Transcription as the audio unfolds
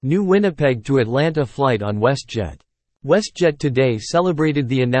New Winnipeg to Atlanta flight on WestJet. WestJet today celebrated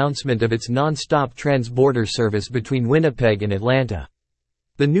the announcement of its non-stop trans-border service between Winnipeg and Atlanta.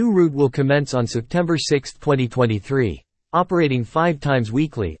 The new route will commence on September 6, 2023, operating 5 times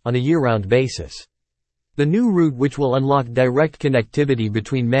weekly, on a year-round basis. The new route, which will unlock direct connectivity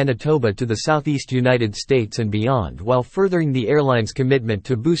between Manitoba to the southeast United States and beyond, while furthering the airline's commitment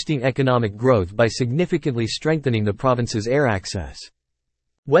to boosting economic growth by significantly strengthening the province's air access.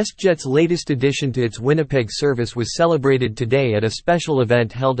 WestJet's latest addition to its Winnipeg service was celebrated today at a special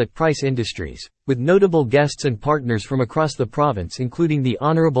event held at Price Industries, with notable guests and partners from across the province including the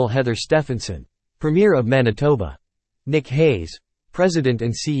Honourable Heather Stephenson, Premier of Manitoba; Nick Hayes, President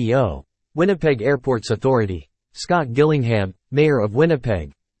and CEO, Winnipeg Airports Authority; Scott Gillingham, Mayor of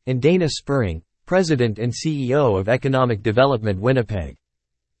Winnipeg; and Dana Spurring, President and CEO of Economic Development Winnipeg.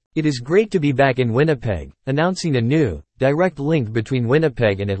 It is great to be back in Winnipeg, announcing a new, direct link between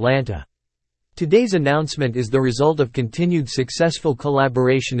Winnipeg and Atlanta. Today's announcement is the result of continued successful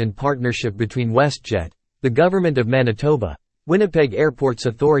collaboration and partnership between WestJet, the Government of Manitoba, Winnipeg Airports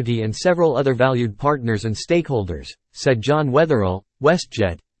Authority and several other valued partners and stakeholders, said John Wetherill,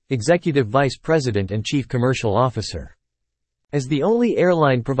 WestJet, Executive Vice President and Chief Commercial Officer. As the only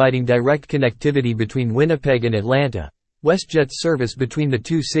airline providing direct connectivity between Winnipeg and Atlanta, WestJet's service between the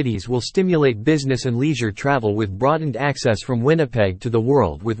two cities will stimulate business and leisure travel with broadened access from Winnipeg to the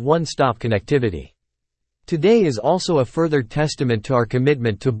world with one-stop connectivity. Today is also a further testament to our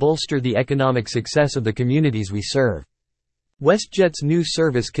commitment to bolster the economic success of the communities we serve. WestJet's new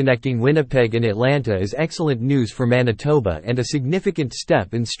service connecting Winnipeg and Atlanta is excellent news for Manitoba and a significant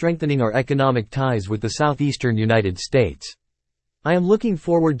step in strengthening our economic ties with the southeastern United States. I am looking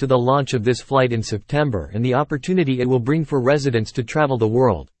forward to the launch of this flight in September and the opportunity it will bring for residents to travel the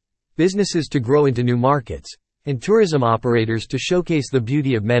world, businesses to grow into new markets, and tourism operators to showcase the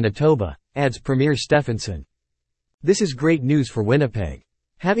beauty of Manitoba, adds Premier Stephenson. This is great news for Winnipeg.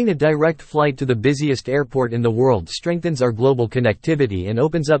 Having a direct flight to the busiest airport in the world strengthens our global connectivity and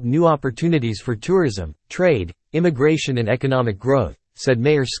opens up new opportunities for tourism, trade, immigration and economic growth, said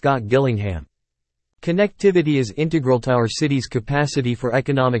Mayor Scott Gillingham. Connectivity is integral to our city's capacity for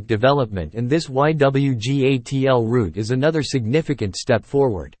economic development, and this YWGATL route is another significant step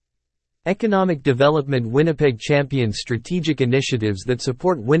forward. Economic Development Winnipeg champions strategic initiatives that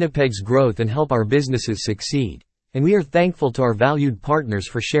support Winnipeg's growth and help our businesses succeed, and we are thankful to our valued partners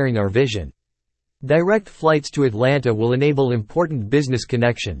for sharing our vision. Direct flights to Atlanta will enable important business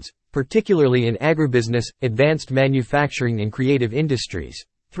connections, particularly in agribusiness, advanced manufacturing and creative industries,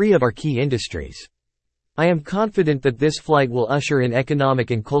 3 of our key industries. I am confident that this flight will usher in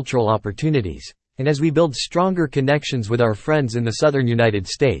economic and cultural opportunities, and as we build stronger connections with our friends in the southern United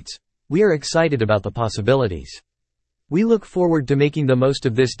States, we are excited about the possibilities. We look forward to making the most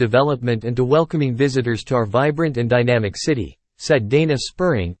of this development and to welcoming visitors to our vibrant and dynamic city, said Dana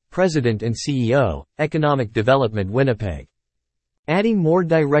Spurring, President and CEO, Economic Development Winnipeg. Adding more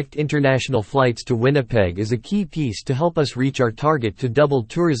direct international flights to Winnipeg is a key piece to help us reach our target to double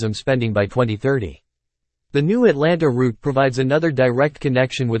tourism spending by 2030. The new Atlanta route provides another direct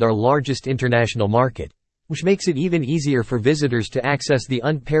connection with our largest international market, which makes it even easier for visitors to access the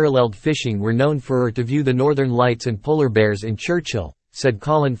unparalleled fishing we're known for or to view the northern lights and polar bears in Churchill, said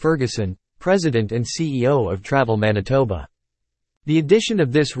Colin Ferguson, President and CEO of Travel Manitoba. The addition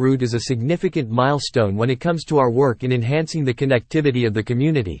of this route is a significant milestone when it comes to our work in enhancing the connectivity of the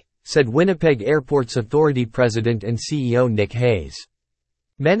community, said Winnipeg Airports Authority President and CEO Nick Hayes.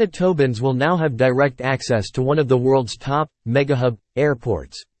 Manitobans will now have direct access to one of the world's top, megahub,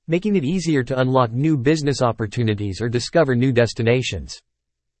 airports, making it easier to unlock new business opportunities or discover new destinations.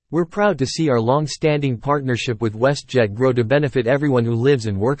 We're proud to see our long-standing partnership with WestJet grow to benefit everyone who lives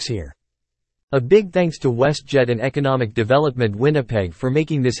and works here. A big thanks to WestJet and Economic Development Winnipeg for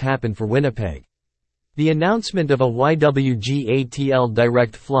making this happen for Winnipeg. The announcement of a YWGATL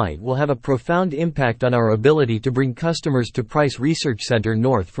direct flight will have a profound impact on our ability to bring customers to Price Research Center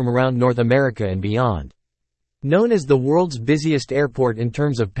North from around North America and beyond. Known as the world's busiest airport in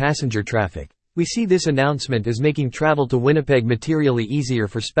terms of passenger traffic, we see this announcement as making travel to Winnipeg materially easier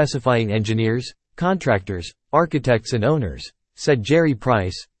for specifying engineers, contractors, architects and owners, said Jerry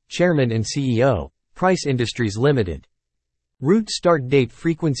Price, Chairman and CEO, Price Industries Limited. Route start date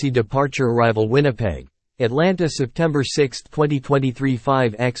frequency departure arrival Winnipeg, Atlanta September 6, 2023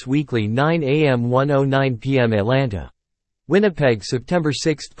 5x weekly 9 a.m. 1:09 p.m. Atlanta. Winnipeg September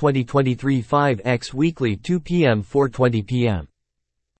 6, 2023 5x weekly 2 p.m. 4:20 p.m.